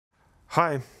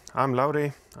Hi, I'm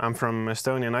Lauri. I'm from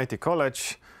Estonian IT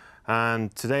College,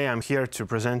 and today I'm here to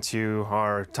present you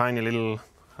our tiny little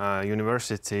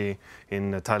university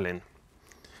in Tallinn.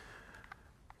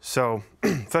 So,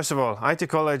 first of all, IT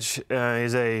College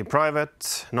is a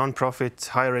private, non-profit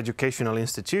higher educational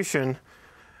institution.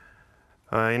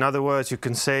 In other words, you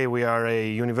can say we are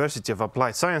a University of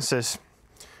Applied Sciences.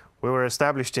 We were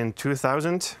established in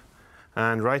 2000.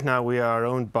 And right now we are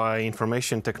owned by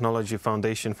Information Technology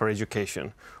Foundation for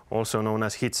Education, also known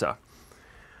as HITSA.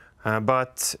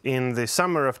 But in the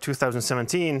summer of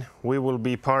 2017, we will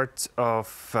be part of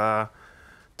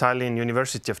Tallinn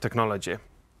University of Technology.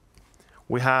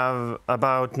 We have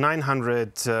about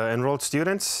 900 enrolled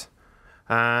students,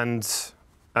 and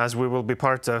as we will be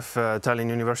part of Tallinn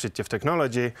University of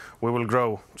Technology, we will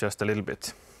grow just a little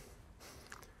bit.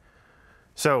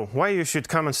 So, why you should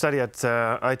come and study at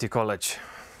IT College?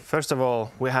 First of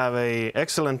all, we have an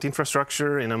excellent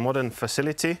infrastructure in a modern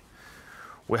facility.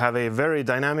 We have a very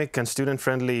dynamic and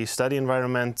student-friendly study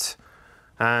environment.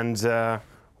 And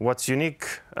what's unique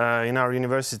in our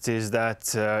university is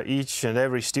that each and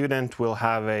every student will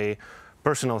have a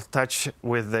personal touch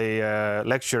with the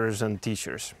lecturers and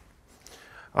teachers.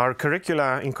 Our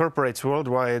curricula incorporates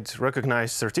worldwide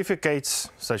recognized certificates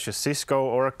such as Cisco,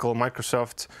 Oracle,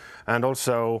 Microsoft, and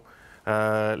also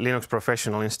Linux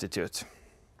Professional Institute.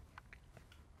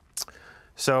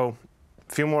 So,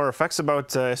 a few more facts about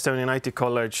Estonian IT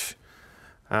College.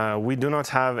 We do not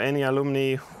have any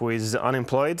alumni who is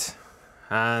unemployed,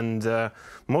 and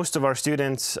most of our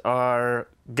students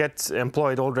get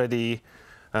employed already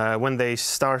when they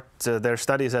start their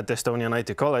studies at Estonian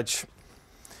IT College.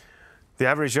 The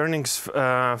average earnings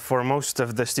for most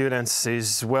of the students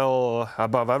is well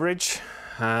above average,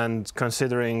 and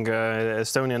considering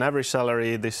Estonian average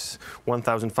salary, this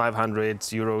 1,500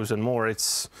 euros and more,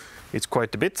 it's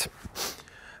quite a bit.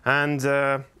 And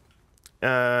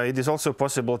it is also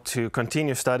possible to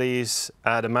continue studies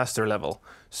at a master level.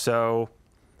 So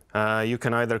you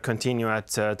can either continue at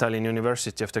Tallinn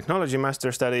University of Technology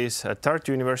master studies, at Tartu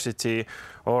University,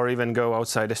 or even go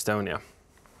outside Estonia.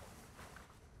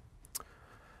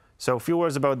 So a few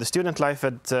words about the student life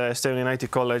at Estonian IT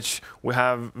College. We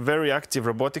have very active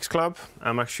robotics club.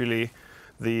 I'm actually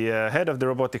the head of the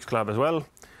robotics club as well.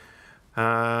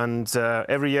 And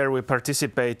every year we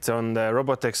participate on the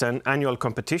robotics annual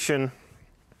competition.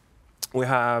 We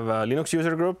have a Linux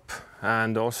user group,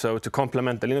 and also to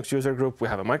complement the Linux user group, we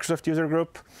have a Microsoft user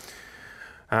group.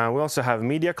 We also have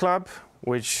Media Club,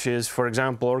 which is, for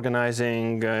example,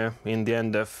 organizing in the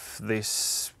end of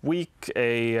this week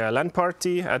a LAN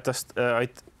party at the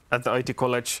IT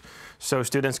College, so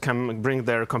students can bring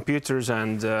their computers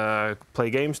and play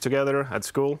games together at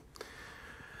school.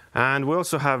 And we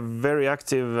also have very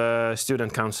active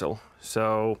student council.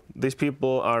 So these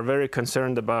people are very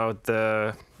concerned about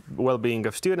the well-being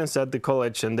of students at the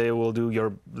college, and they will do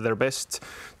their best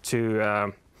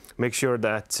to make sure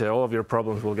that all of your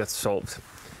problems will get solved.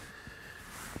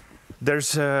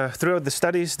 There's throughout the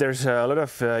studies, there's a lot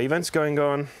of events going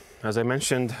on. As I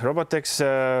mentioned, robotics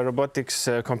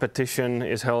competition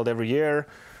is held every year.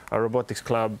 Our robotics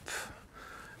club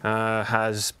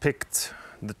has picked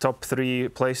the top 3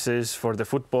 places for the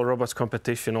football robots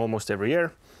competition almost every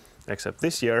year, except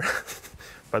this year,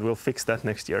 but we'll fix that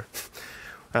next year.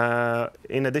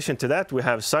 In addition to that, we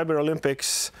have Cyber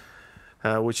Olympics,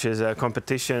 which is a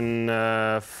competition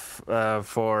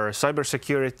for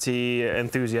cybersecurity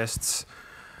enthusiasts.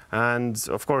 And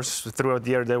of course, throughout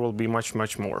the year, there will be much,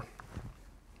 much more.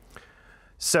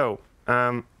 So,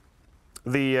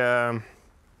 the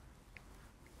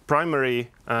primary,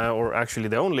 or actually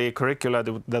the only curricula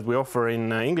that we offer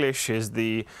in English is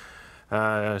the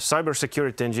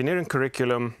cybersecurity engineering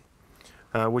curriculum,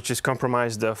 which is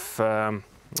comprised of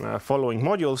following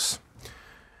modules.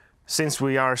 Since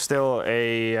we are still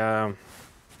a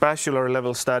bachelor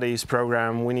level studies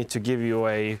program, we need to give you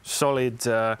a solid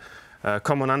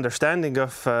common understanding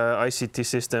of ICT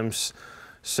systems.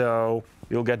 So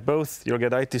you'll get both. You'll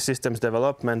get IT systems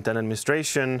development and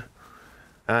administration.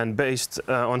 And based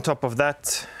on top of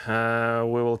that,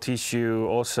 we will teach you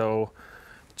also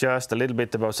just a little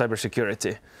bit about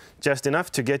cybersecurity. Just enough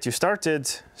to get you started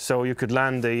so you could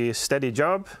land a steady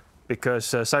job, because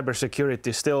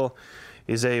cybersecurity still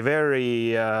is a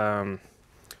very,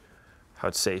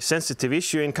 sensitive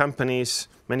issue in companies.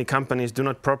 Many companies do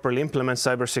not properly implement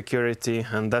cybersecurity,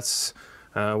 and that's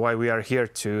why we are here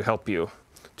to help you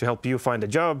find a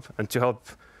job and to help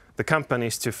the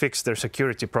companies to fix their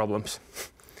security problems.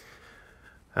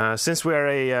 Since we are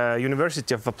a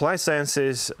University of Applied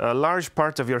Sciences, a large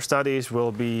part of your studies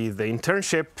will be the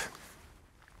internship.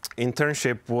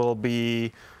 Internship will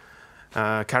be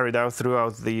carried out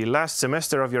throughout the last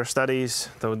semester of your studies.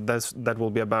 So that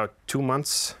will be about 2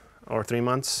 months or 3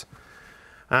 months.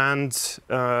 And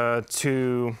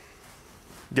to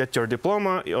get your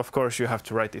diploma, of course, you have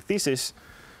to write a thesis.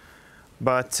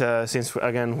 But since,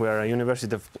 again, we are a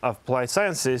University of Applied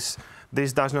Sciences,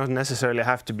 this does not necessarily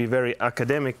have to be very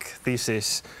academic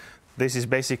thesis. This is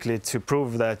basically to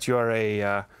prove that you are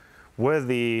a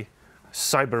worthy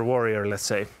cyber warrior, let's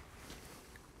say.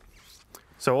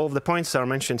 So all of the points are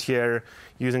mentioned here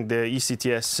using the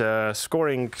ECTS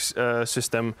scoring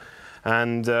system.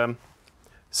 And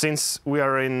since we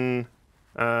are in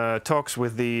talks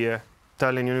with the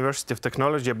Tallinn University of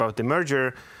Technology about the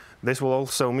merger, this will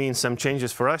also mean some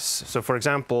changes for us. So for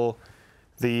example,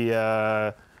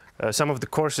 some of the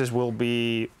courses will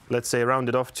be, let's say,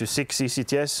 rounded off to 6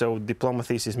 ECTS. So diploma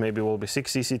thesis maybe will be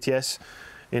 6 ECTS.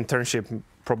 Internship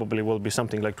probably will be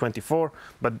something like 24,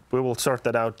 but we will sort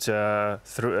that out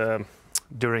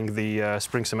during the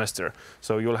spring semester.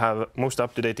 So you'll have most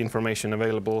up-to-date information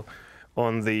available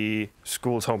on the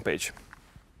school's homepage.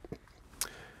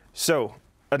 So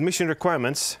admission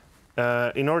requirements.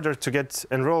 In order to get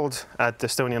enrolled at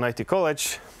Estonian IT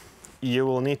College, you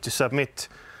will need to submit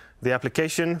the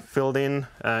application filled in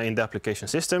the application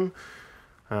system.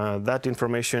 That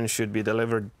information should be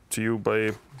delivered to you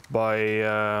by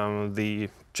the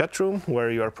chat room, where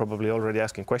you are probably already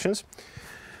asking questions.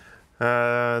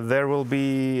 There will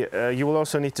be, you will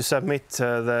also need to submit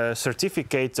the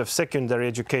certificate of secondary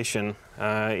education,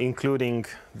 including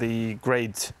the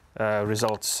grade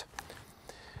results.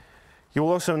 You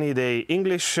will also need an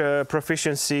English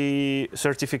proficiency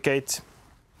certificate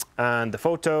and a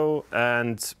photo,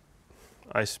 and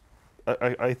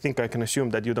I think I can assume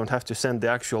that you don't have to send the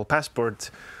actual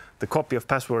passport. The copy of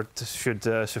passport should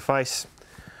suffice.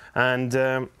 And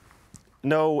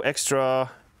no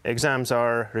extra exams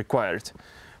are required.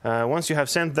 Once you have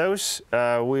sent those,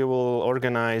 we will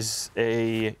organize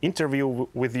an interview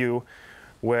with you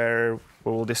where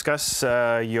we will discuss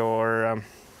your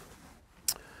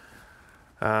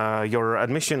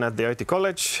admission at the IT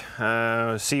college,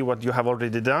 see what you have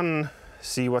already done,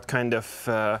 see what kind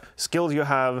of skills you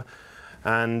have,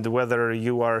 and whether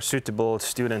you are a suitable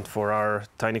student for our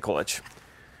tiny college.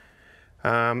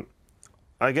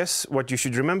 I guess what you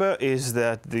should remember is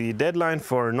that the deadline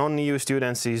for non-EU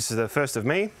students is the 1st of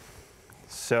May,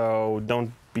 so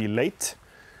don't be late.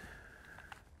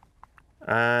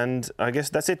 And I guess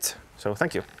that's it. So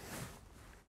thank you.